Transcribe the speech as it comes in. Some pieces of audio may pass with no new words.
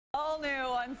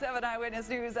On 7 Eyewitness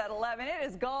News at 11, it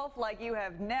is golf like you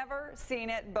have never seen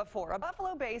it before. A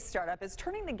Buffalo-based startup is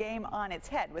turning the game on its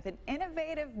head with an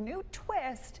innovative new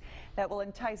twist that will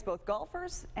entice both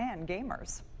golfers and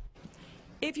gamers.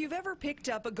 If you've ever picked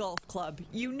up a golf club,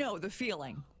 you know the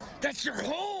feeling. That's your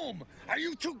home! Are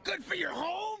you too good for your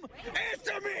home?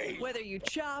 Answer me! Whether you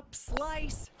chop,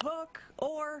 slice, hook,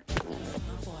 or...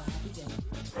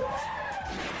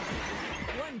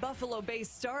 One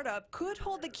Buffalo-based startup could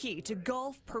hold the key to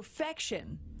golf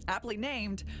perfection, aptly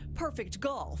named Perfect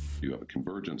Golf. You have a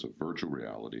convergence of virtual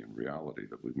reality and reality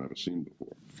that we've never seen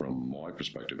before. From my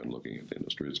perspective in looking at the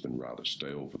industry, it's been rather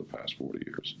stale for the past 40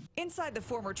 years. Inside the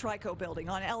former Trico building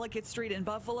on Ellicott Street in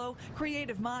Buffalo,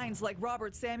 creative minds like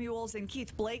Robert Samuels and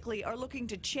Keith Blakely are looking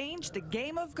to change the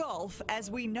game of golf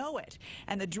as we know it.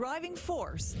 And the driving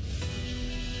force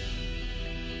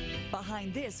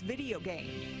behind this video game.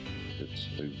 It's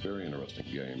a very interesting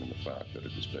game in the fact that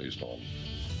it is based on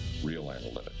real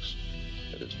analytics.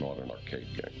 It is not an arcade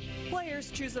game. Players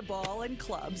choose a ball and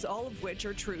clubs, all of which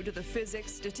are true to the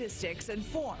physics, statistics, and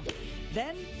form.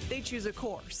 Then they choose a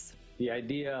course. The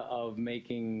idea of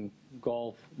making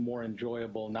golf more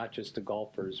enjoyable, not just to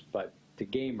golfers, but to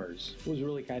gamers, was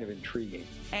really kind of intriguing.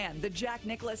 And the Jack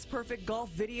Nicklaus Perfect Golf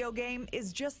video game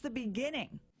is just the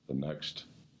beginning. The next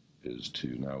is to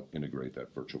now integrate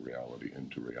that virtual reality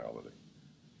into reality,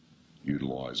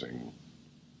 utilizing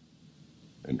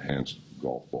enhanced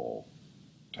golf ball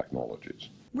technologies.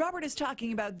 Robert is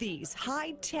talking about these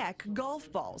high-tech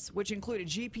golf balls, which include a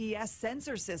GPS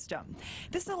sensor system.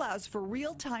 This allows for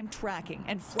real-time tracking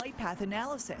and flight path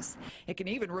analysis. It can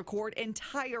even record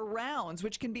entire rounds,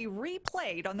 which can be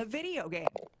replayed on the video game.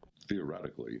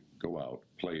 Theoretically, go out,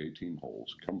 play 18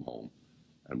 holes, come home,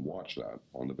 and watch that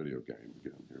on the video game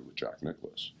again here with Jack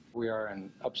Nicklaus. We are in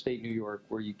upstate New York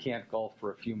where you can't golf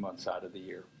for a few months out of the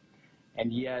year.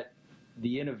 And yet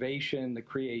the innovation, the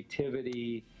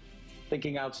creativity,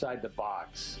 thinking outside the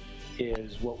box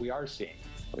is what we are seeing.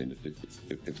 I mean,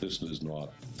 if this is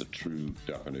not the true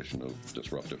definition of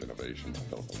disruptive innovation,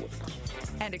 I don't know what it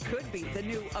is. And it could be the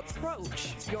new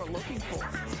approach you're looking for.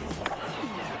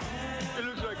 It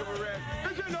looks like I'm a rat.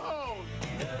 It's in the hole!